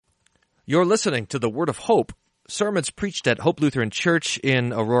You're listening to the Word of Hope, sermons preached at Hope Lutheran Church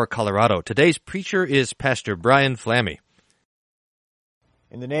in Aurora, Colorado. Today's preacher is Pastor Brian Flamme.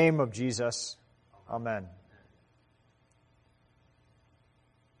 In the name of Jesus, amen.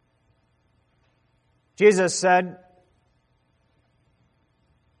 Jesus said,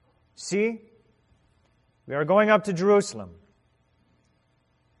 "See, we are going up to Jerusalem,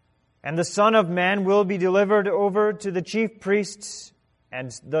 and the Son of Man will be delivered over to the chief priests and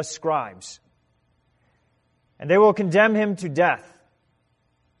the scribes. And they will condemn him to death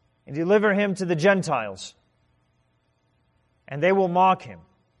and deliver him to the Gentiles. And they will mock him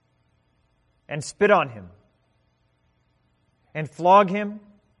and spit on him and flog him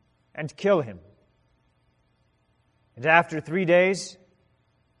and kill him. And after 3 days,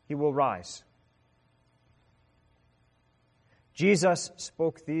 he will rise." Jesus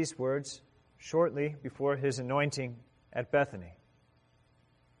spoke these words shortly before his anointing at Bethany.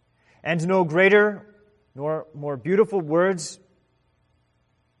 And no greater nor more beautiful words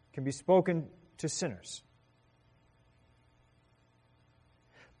can be spoken to sinners.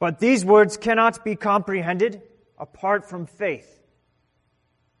 But these words cannot be comprehended apart from faith.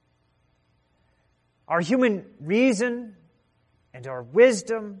 Our human reason and our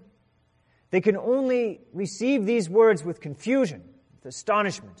wisdom, they can only receive these words with confusion, with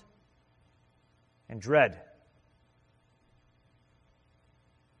astonishment, and dread.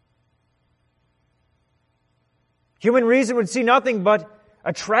 Human reason would see nothing but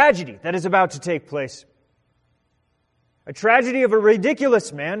a tragedy that is about to take place. A tragedy of a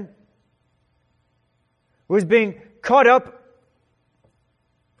ridiculous man who is being caught up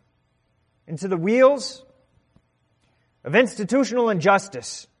into the wheels of institutional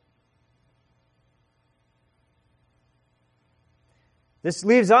injustice. This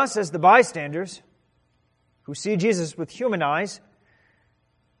leaves us as the bystanders who see Jesus with human eyes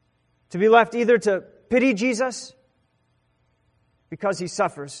to be left either to pity Jesus because he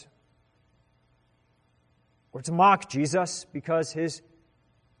suffers, or to mock Jesus because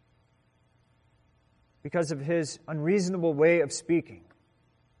of his unreasonable way of speaking,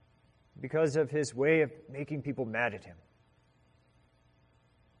 because of his way of making people mad at him.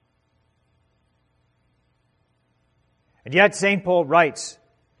 And yet St. Paul writes,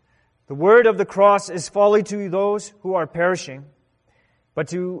 "The word of the cross is folly to those who are perishing, but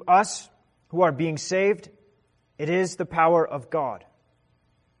to us who are being saved, it is the power of God."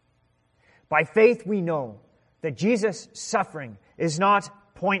 By faith we know that Jesus' suffering is not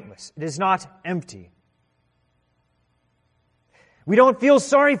pointless. It is not empty. We don't feel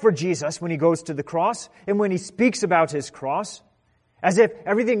sorry for Jesus when he goes to the cross and when he speaks about his cross, as if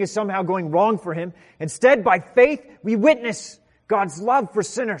everything is somehow going wrong for him. Instead, by faith, we witness God's love for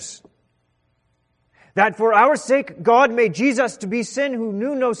sinners. That for our sake, God made Jesus to be sin who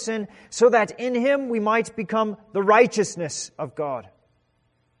knew no sin, so that in him we might become the righteousness of God.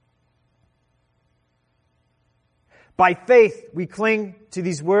 By faith, we cling to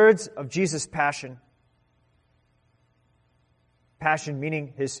these words of Jesus' passion. Passion meaning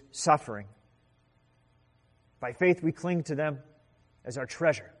his suffering. By faith, we cling to them as our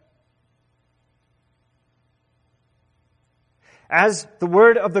treasure. As the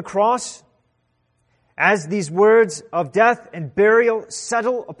word of the cross, as these words of death and burial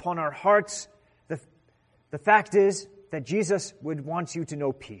settle upon our hearts, the fact is that Jesus would want you to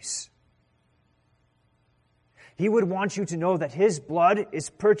know peace. He would want you to know that his blood is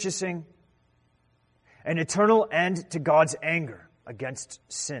purchasing an eternal end to God's anger against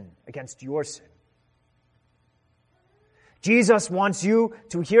sin, against your sin. Jesus wants you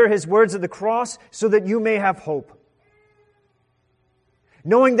to hear his words of the cross so that you may have hope.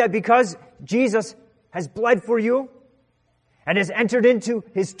 Knowing that because Jesus has bled for you and has entered into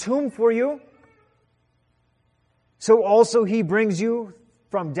his tomb for you, so also he brings you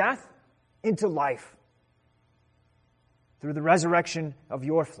from death into life through the resurrection of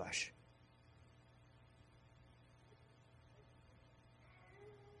your flesh.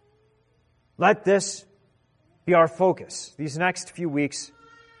 Let this be our focus these next few weeks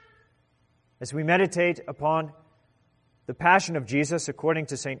as we meditate upon the passion of Jesus according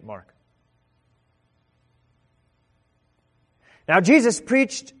to St. Mark. Now, Jesus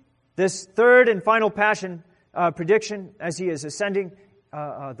preached this third and final passion prediction as he is ascending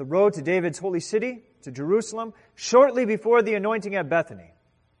the road to David's holy city, to Jerusalem, shortly before the anointing at Bethany.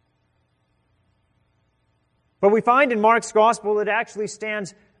 But we find in Mark's Gospel it actually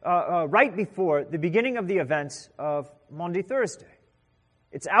stands right before the beginning of the events of Maundy Thursday.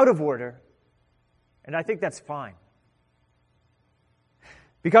 It's out of order, and I think that's fine.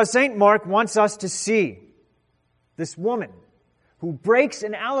 Because St. Mark wants us to see this woman who breaks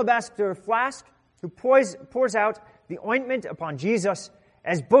an alabaster flask, who pours out the ointment upon Jesus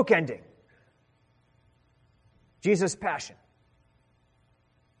as bookending Jesus' passion,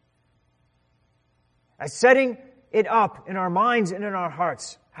 as setting it up in our minds and in our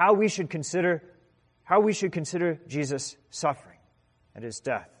hearts how we should consider Jesus' suffering and his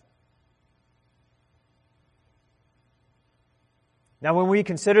death. Now, when we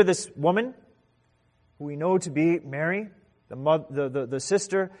consider this woman, who we know to be Mary, the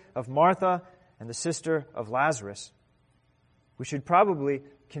sister of Martha and the sister of Lazarus, we should probably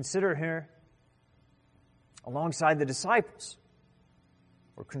consider her alongside the disciples,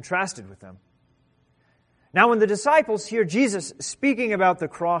 or contrasted with them. Now, when the disciples hear Jesus speaking about the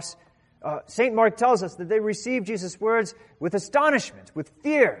cross, St. Mark tells us that they receive Jesus' words with astonishment, with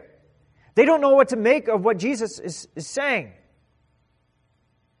fear. They don't know what to make of what Jesus is saying.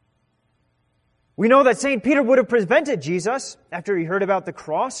 We know that St. Peter would have prevented Jesus after he heard about the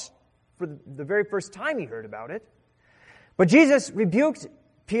cross, for the very first time he heard about it. But Jesus rebuked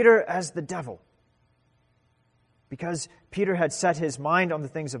Peter as the devil, because Peter had set his mind on the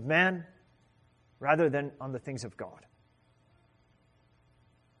things of man rather than on the things of God.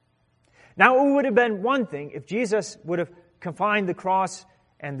 Now, it would have been one thing if Jesus would have confined the cross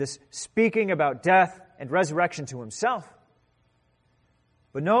and this speaking about death and resurrection to himself.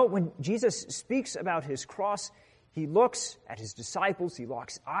 But no, when Jesus speaks about his cross, he looks at his disciples, he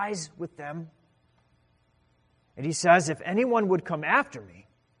locks eyes with them, and he says, "If anyone would come after me,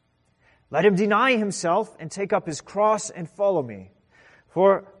 let him deny himself and take up his cross and follow me.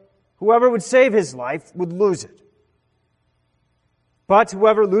 For whoever would save his life would lose it. But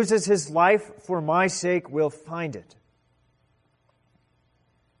whoever loses his life for my sake will find it."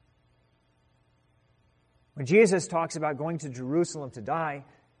 When Jesus talks about going to Jerusalem to die,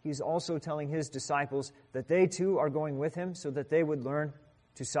 he's also telling his disciples that they too are going with him so that they would learn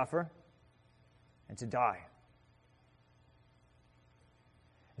to suffer and to die.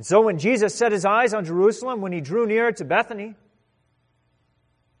 And so when Jesus set his eyes on Jerusalem, when he drew near to Bethany,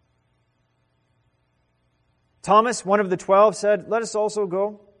 Thomas, one of the 12, said, "Let us also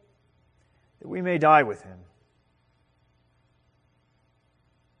go, that we may die with him."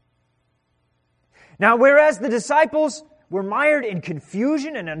 Now, whereas the disciples were mired in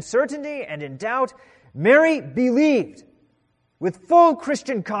confusion and uncertainty and in doubt, Mary believed with full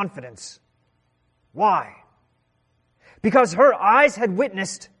Christian confidence. Why? Because her eyes had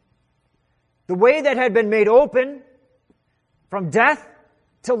witnessed the way that had been made open from death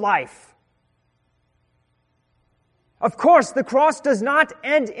to life. Of course, the cross does not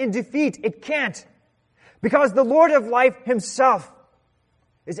end in defeat. It can't. Because the Lord of life himself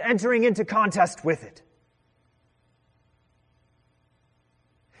is entering into contest with it.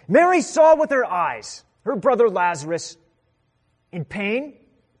 Mary saw with her eyes her brother Lazarus in pain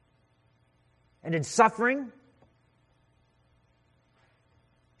and in suffering.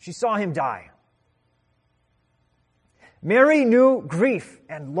 She saw him die. Mary knew grief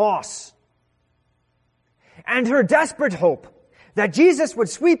and loss. And her desperate hope that Jesus would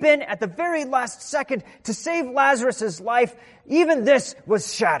sweep in at the very last second to save Lazarus' life, even this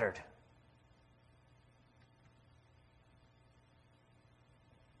was shattered.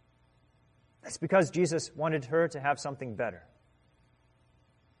 That's because Jesus wanted her to have something better.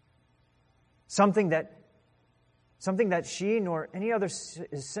 Something that she nor any other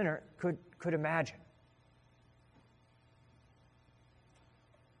sinner could imagine.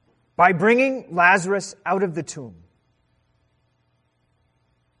 By bringing Lazarus out of the tomb,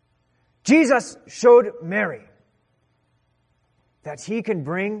 Jesus showed Mary that he can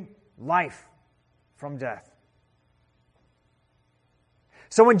bring life from death.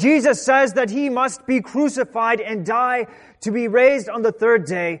 So when Jesus says that he must be crucified and die to be raised on the third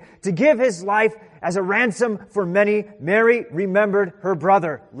day, to give his life as a ransom for many, Mary remembered her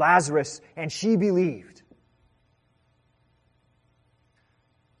brother Lazarus, and she believed.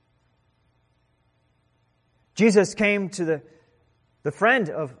 Jesus came to the friend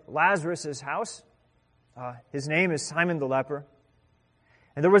of Lazarus' house. His name is Simon the leper.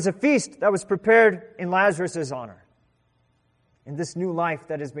 And there was a feast that was prepared in Lazarus' honor, in this new life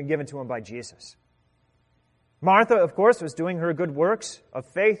that has been given to him by Jesus. Martha, of course, was doing her good works of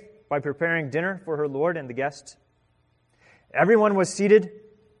faith by preparing dinner for her Lord and the guests. Everyone was seated.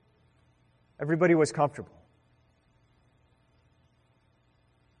 Everybody was comfortable.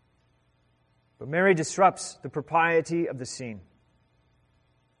 But Mary disrupts the propriety of the scene.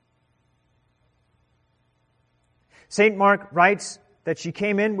 St. Mark writes that she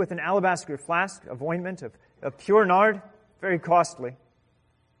came in with an alabaster flask of ointment of pure nard, very costly.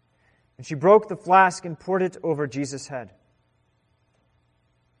 And she broke the flask and poured it over Jesus' head.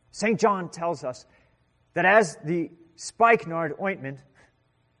 St. John tells us that as the spikenard ointment,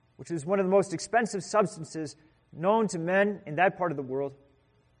 which is one of the most expensive substances known to men in that part of the world,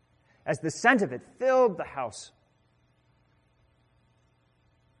 as the scent of it filled the house,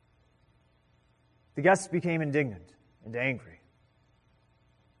 the guests became indignant and angry.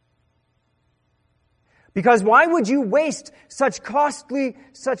 Because why would you waste such costly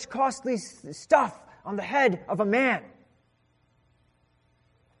stuff on the head of a man?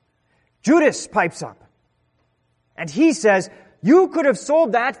 Judas pipes up, and he says, you could have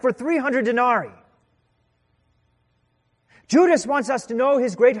sold that for 300 denarii. Judas wants us to know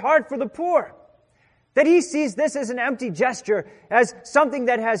his great heart for the poor, that he sees this as an empty gesture, as something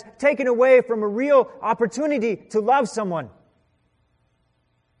that has taken away from a real opportunity to love someone.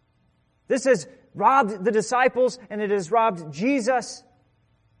 This has robbed the disciples, and it has robbed Jesus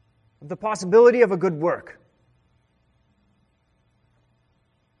of the possibility of a good work.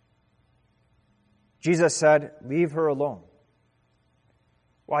 Jesus said, leave her alone.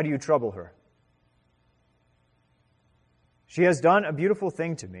 Why do you trouble her? She has done a beautiful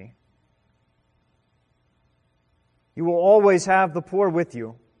thing to me. You will always have the poor with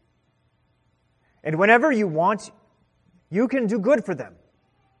you. And whenever you want, you can do good for them.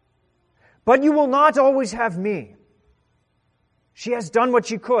 But you will not always have me. She has done what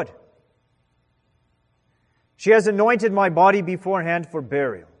she could. She has anointed my body beforehand for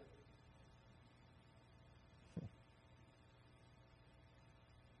burial.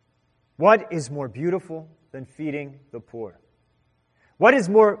 What is more beautiful than feeding the poor? What is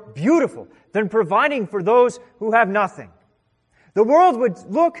more beautiful than providing for those who have nothing? The world would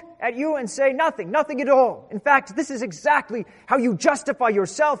look at you and say nothing at all. In fact, this is exactly how you justify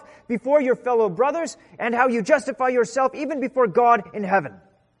yourself before your fellow brothers and how you justify yourself even before God in heaven.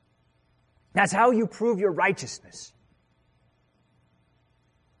 That's how you prove your righteousness.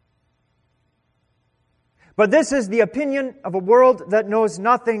 But this is the opinion of a world that knows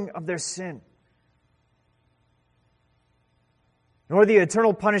nothing of their sin, nor the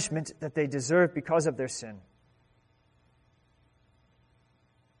eternal punishment that they deserve because of their sin.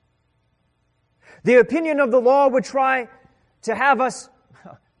 The opinion of the law would try to have us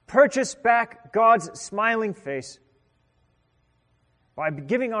purchase back God's smiling face by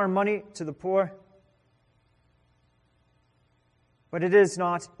giving our money to the poor. But it is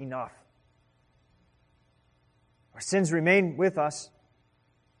not enough. Our sins remain with us.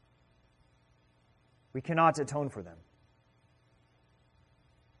 We cannot atone for them.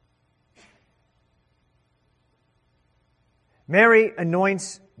 Mary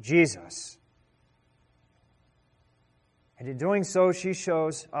anoints Jesus. And in doing so, she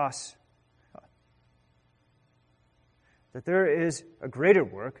shows us that there is a greater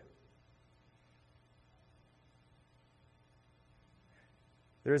work.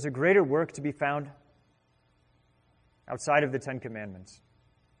 There is a greater work to be found outside of the Ten Commandments.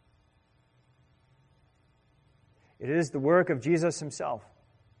 It is the work of Jesus himself,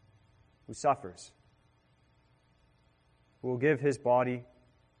 who suffers, who will give his body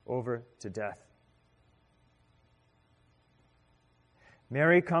over to death.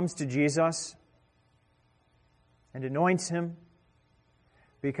 Mary comes to Jesus and anoints him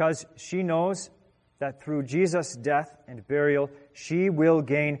because she knows that through Jesus' death and burial, she will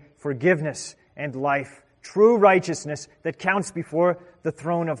gain forgiveness and life, true righteousness that counts before the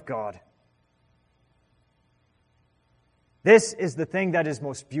throne of God. This is the thing that is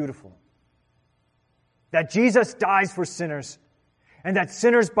most beautiful. That Jesus dies for sinners, and that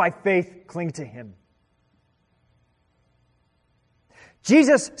sinners by faith cling to him.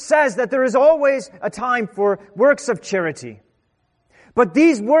 Jesus says that there is always a time for works of charity. But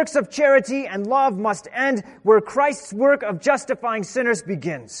these works of charity and love must end where Christ's work of justifying sinners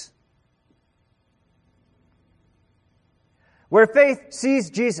begins. Where faith sees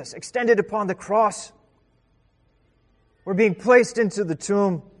Jesus extended upon the cross, or being placed into the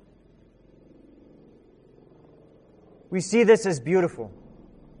tomb, we see this as beautiful.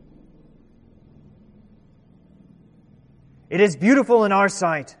 It is beautiful in our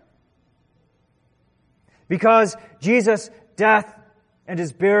sight because Jesus' death and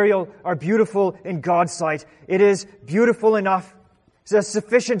his burial are beautiful in God's sight. It is beautiful enough, it's a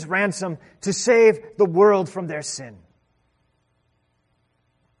sufficient ransom to save the world from their sin.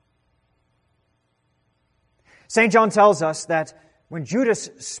 St. John tells us that when Judas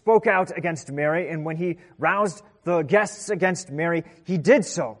spoke out against Mary and when he roused the guests against Mary, he did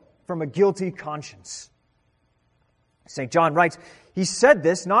so from a guilty conscience. St. John writes, he said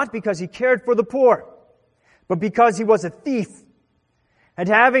this not because he cared for the poor, but because he was a thief. And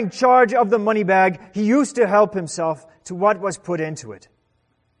having charge of the money bag, he used to help himself to what was put into it.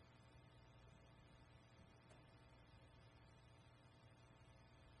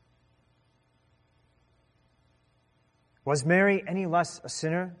 Was Mary any less a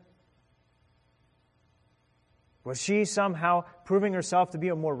sinner? Was she somehow proving herself to be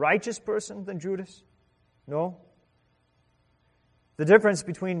a more righteous person than Judas? No. The difference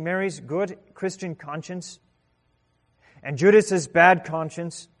between Mary's good Christian conscience and Judas's bad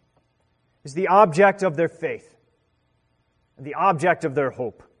conscience is the object of their faith and the object of their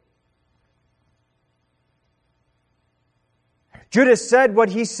hope. Judas said what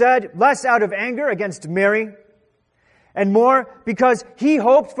he said less out of anger against Mary and more because he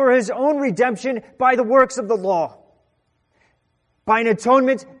hoped for his own redemption by the works of the law, by an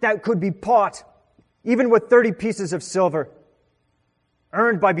atonement that could be bought, even with 30 pieces of silver,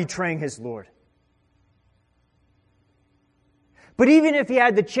 earned by betraying his Lord. But even if he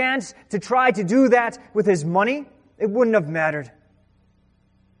had the chance to try to do that with his money, it wouldn't have mattered.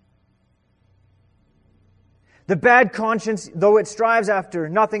 The bad conscience, though it strives after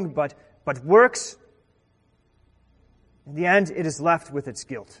nothing but works, in the end, it is left with its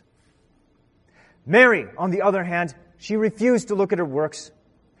guilt. Mary, on the other hand, she refused to look at her works.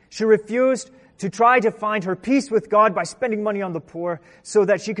 She refused to try to find her peace with God by spending money on the poor so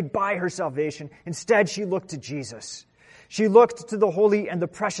that she could buy her salvation. Instead, she looked to Jesus. She looked to the holy and the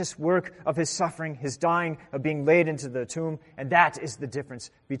precious work of his suffering, his dying, of being laid into the tomb, and that is the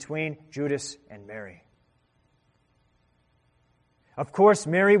difference between Judas and Mary. Of course,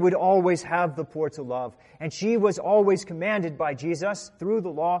 Mary would always have the poor to love, and she was always commanded by Jesus through the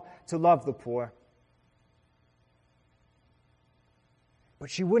law to love the poor. But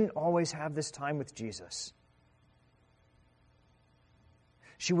she wouldn't always have this time with Jesus.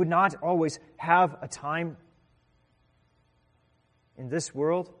 She would not always have a time in this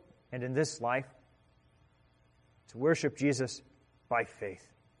world and in this life to worship Jesus by faith.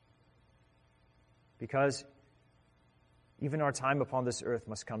 Because even our time upon this earth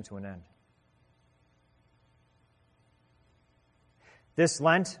must come to an end. This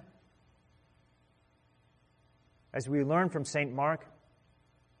Lent, as we learn from St. Mark,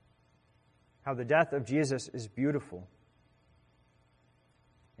 how the death of Jesus is beautiful,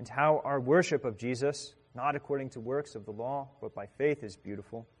 and how our worship of Jesus, not according to works of the law, but by faith, is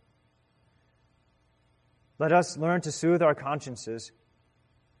beautiful. Let us learn to soothe our consciences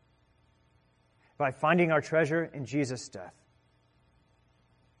by finding our treasure in Jesus' death,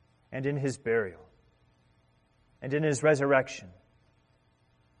 and in his burial, and in his resurrection,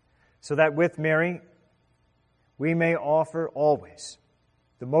 so that with Mary we may offer always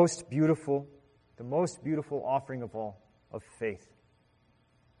the most beautiful offering of all, of faith,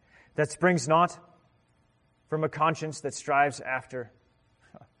 that springs not from a conscience that strives after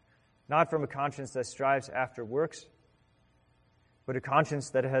works, but a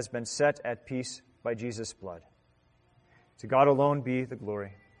conscience that has been set at peace by Jesus' blood. To God alone be the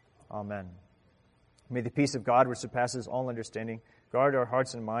glory. Amen. May the peace of God, which surpasses all understanding, guard our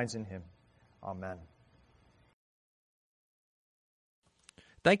hearts and minds in him. Amen.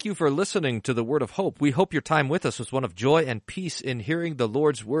 Thank you for listening to the Word of Hope. We hope your time with us was one of joy and peace in hearing the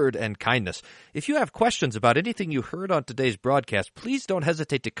Lord's Word and kindness. If you have questions about anything you heard on today's broadcast, please don't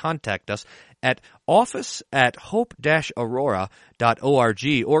hesitate to contact us at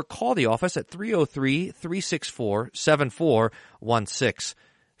office@hope-aurora.org or call the office at 303-364-7416.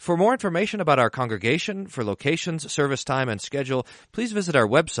 For more information about our congregation, for locations, service time, and schedule, please visit our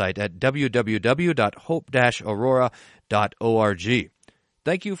website at www.hope-aurora.org.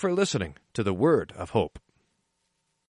 Thank you for listening to the Word of Hope.